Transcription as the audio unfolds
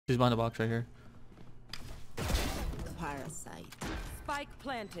He's behind the box right here. Parasite. Spike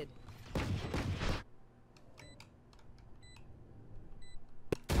planted.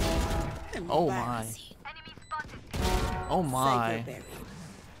 Oh my. Oh my.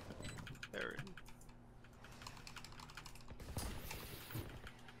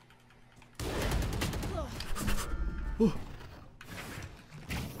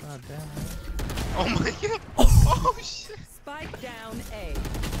 God damn it. Oh my god. Oh shit. Spike down A.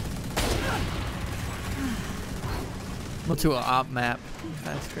 Went to an op map.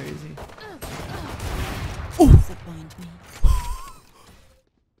 That's crazy. Disappoint me.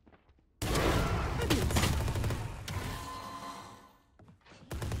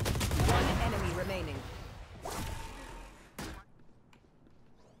 One enemy remaining.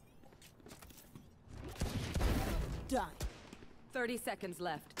 Done. 30 seconds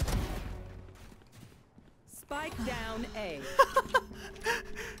left. Spike down A.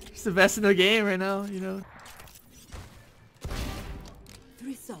 He's the best in the game right now, you know.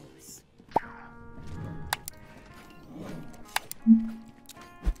 3 souls.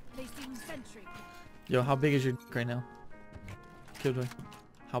 Placing sentry. Yo, how big is your dick right now? Killjoy.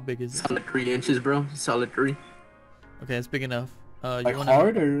 How big is it? Solid 3 inches, bro. Solid 3. Okay, it's big enough. You Like wanna,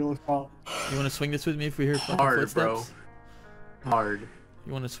 hard or really small? You wanna swing this with me if we hear fucking Hard, footsteps? bro. Hard.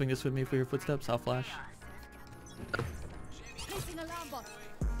 You wanna swing this with me if we hear footsteps? I'll flash. Placing alarm bot.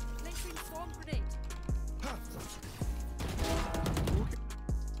 Placing swarm grenade.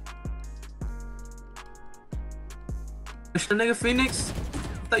 Push the nigga Phoenix. I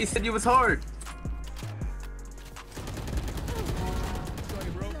thought you said you was hard.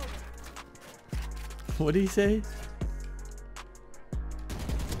 What did he say?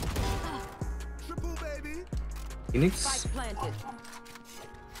 Phoenix? Spike planted.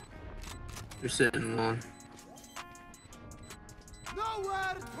 You're sitting on.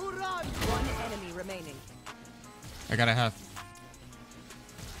 Nowhere to run. One enemy remaining. I gotta have.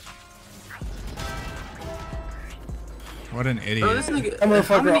 What an idiot. Bro, this nigga. That motherfucker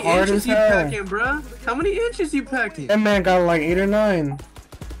How many hard inches as you hell. packing, bro? How many inches you packing? That man got like 8 or 9.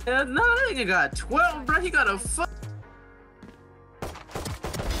 Yeah, no, that nigga got 12, bro. He got a fuck.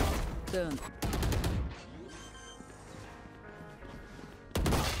 Done.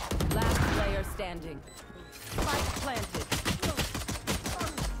 Last player standing. Spike planted.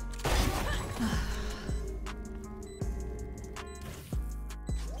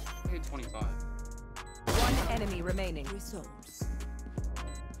 I hit 25. One enemy remaining. 3 souls.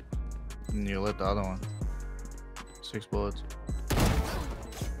 And you lit the other one. 6 bullets.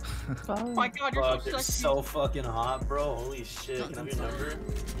 Oh my god, you're Fuck, so they're sexy. so fucking hot, bro. Holy shit. Can I have your number?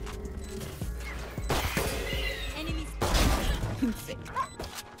 Enemy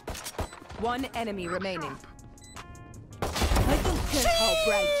One enemy remaining. I don't care how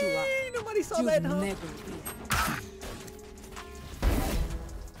bright you are. Nobody saw You'll that, huh? never be.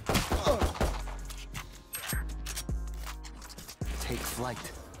 Take flight.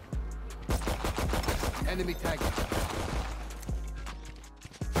 Enemy tag.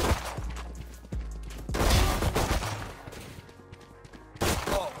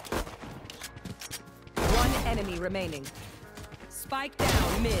 One enemy remaining. Spike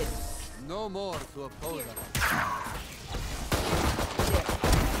down mid. No more to oppose us.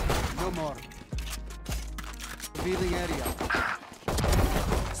 No more. Revealing area.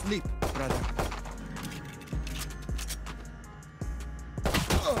 Sleep, brother.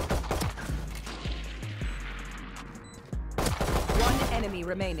 One enemy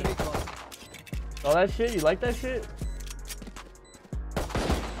remaining. Oh, that shit? You like that shit?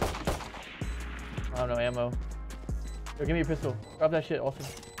 I don't know, ammo. Yo, give me a pistol. Grab that shit, Austin.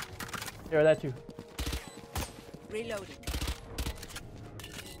 Here, that too. Reloading.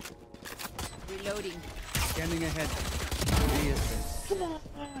 Reloading. Scanning ahead. Reassess. Come on!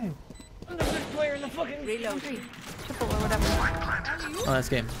 I'm the best player in the fucking Reloading. Triple or whatever. Oh, that's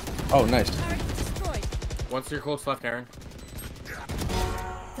game. Oh, nice. Destroyed. One circle left, Aaron.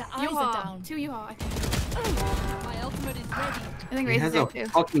 The eyes are down. 2 U-Haul, I think. My ultimate is ready. I think He Raze has is a there too.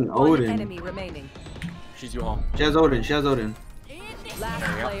 fucking One Odin. enemy remaining. She's U-Haul. She has Odin. She has Odin. Last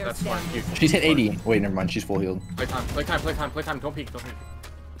There we go. player That's smart. standing. Cute. She's hit 80. Wait, never mind. She's full healed. Play time, play time, play time, play time. Don't peek, don't peek.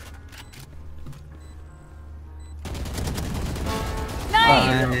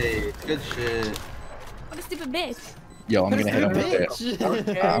 Nice! Nice. Good shit. What a stupid bitch. Yo, I'm gonna hit him with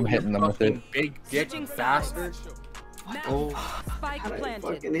it. I'm hitting them with it. Fucking big dick Switching bastard. Oh, Spike how did I planted.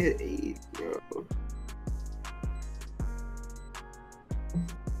 fucking hit 8, bro?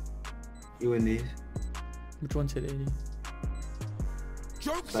 You in these? Which one's hit 80?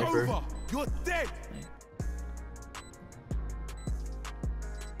 Joke's Cypher. over. You're dead.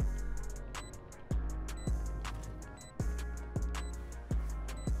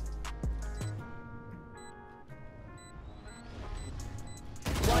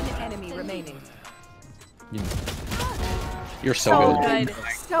 enemy remaining. You're so So good. good.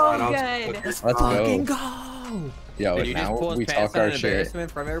 So good. Let's go. Yo, Did you just now pull we his pants talk out our in shit.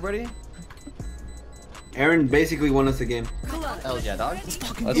 embarrassment from everybody? Aaron basically won us the game. Hell yeah, dog.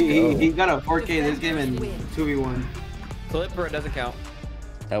 Let's He go. got a 4K this game and 2v1. Clip or it doesn't count.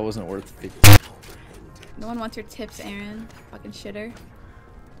 That wasn't worth it. No one wants your tips, Aaron. Fucking shitter.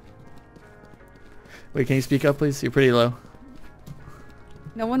 Wait, can you speak up, please? You're pretty low.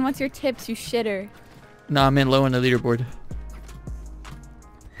 No one wants your tips, you shitter. Nah, I'm in low on the leaderboard.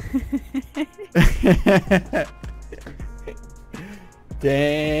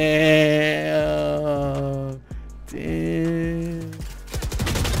 Damn. Damn.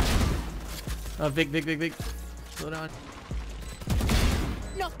 Oh, Vic. Slow down.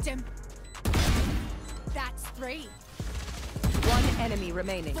 Knocked him. That's 3. One enemy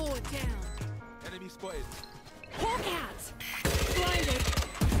remaining. 4 down. Enemy spotted. Hawk out. Blinded.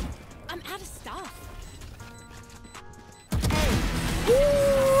 I'm out of stuff.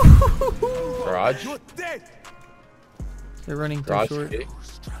 Garage. You're dead. They're running too Garage. short.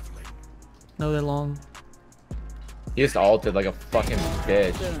 No, they're long. He just ulted like a fucking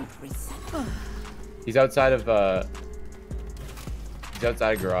bitch. He's outside of garage.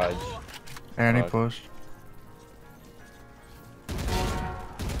 And he Fuck. pushed.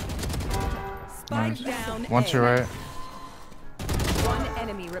 Spike down. Once A. you're right. One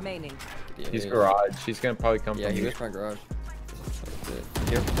enemy remaining. He's garage. He's gonna probably come Yeah, from he here. was my garage. That's it.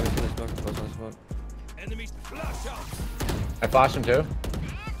 Here, close on the smoke, close on the smoke. Enemy flash out. I flashed him too.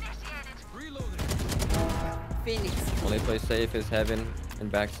 Reloading. Phoenix. Only place safe is heaven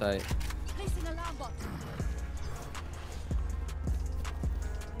and backside. Placing alarm bot.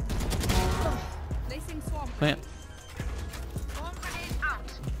 Placing swarm. Plant.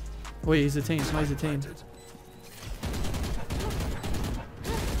 Wait, he's detained. Somebody's detained.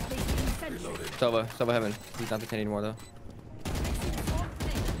 Sova heaven. He's not detained anymore though.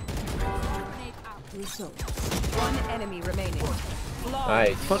 One enemy remaining.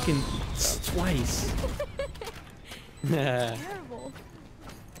 Nice. Fucking twice. Terrible.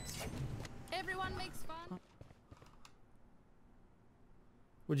 Everyone makes fun.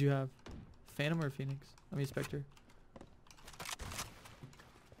 What'd you have? Phantom or Phoenix? I mean Spectre.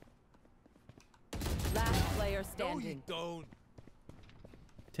 Last player No, you standing. don't.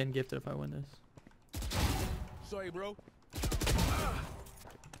 10 gifted if I win this. Sorry, bro.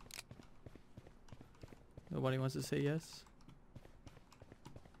 Nobody wants to say yes.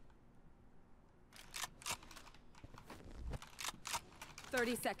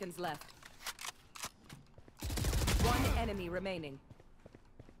 Thirty seconds left. One enemy remaining.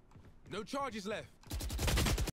 No charges left.